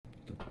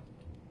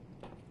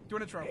Do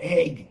an intro.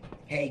 Hey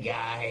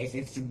guys,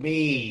 it's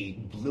me,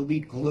 Bluey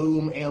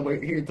Gloom, and we're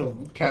here to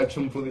catch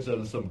some footage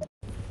of some.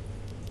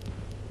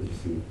 Let's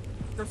see.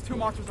 There's two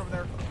monsters over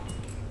there.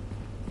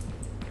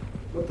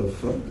 What the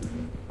fuck?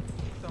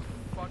 What the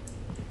fuck?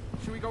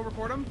 Should we go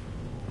record them?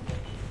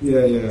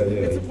 Yeah.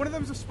 One of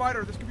them's a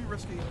spider. This could be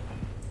risky.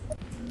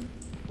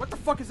 What the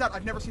fuck is that?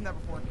 I've never seen that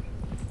before.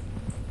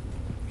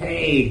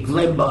 Hey,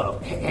 Glimbo.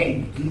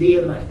 Hey,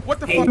 Glim. What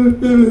the hey. fuck?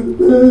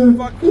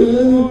 Fuck.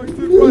 Oh,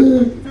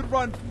 dude,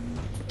 run.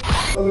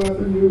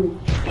 After you.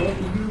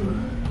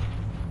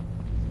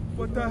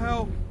 What the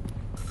hell?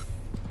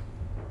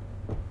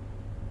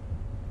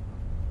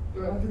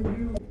 After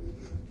you.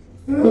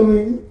 Help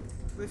me.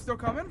 Are they still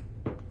coming?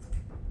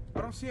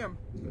 I don't see him.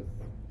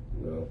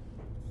 No.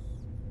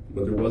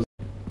 But there was.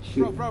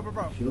 Bro.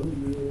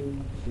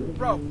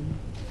 Bro.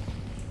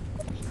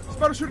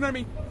 Spider shooting at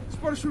me.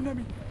 Spider shooting at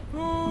me.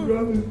 Oh.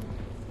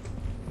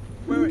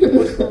 Wait.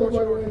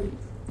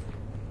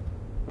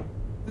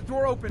 The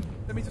door opened.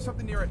 That means there's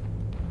something near it.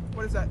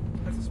 What is that?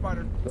 That's a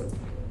spider.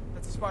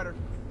 That's a spider.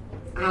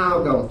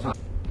 Ow, don't talk.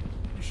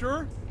 You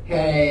sure?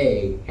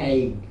 Hey,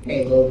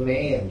 little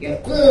man.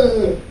 Get.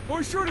 Oh,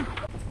 he's shooting.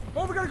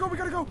 Oh, we gotta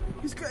go.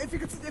 If he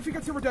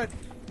gets here, we're dead.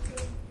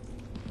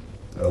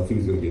 I don't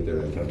think he's gonna get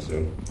there anytime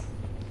soon.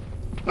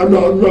 Run.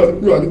 Oh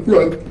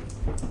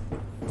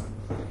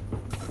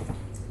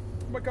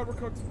my god, we're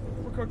cooked.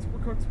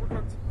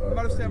 I'm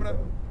out of stamina.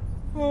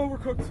 Oh, we're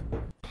cooked.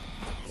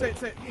 Say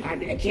it. I'm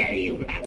gonna kill you.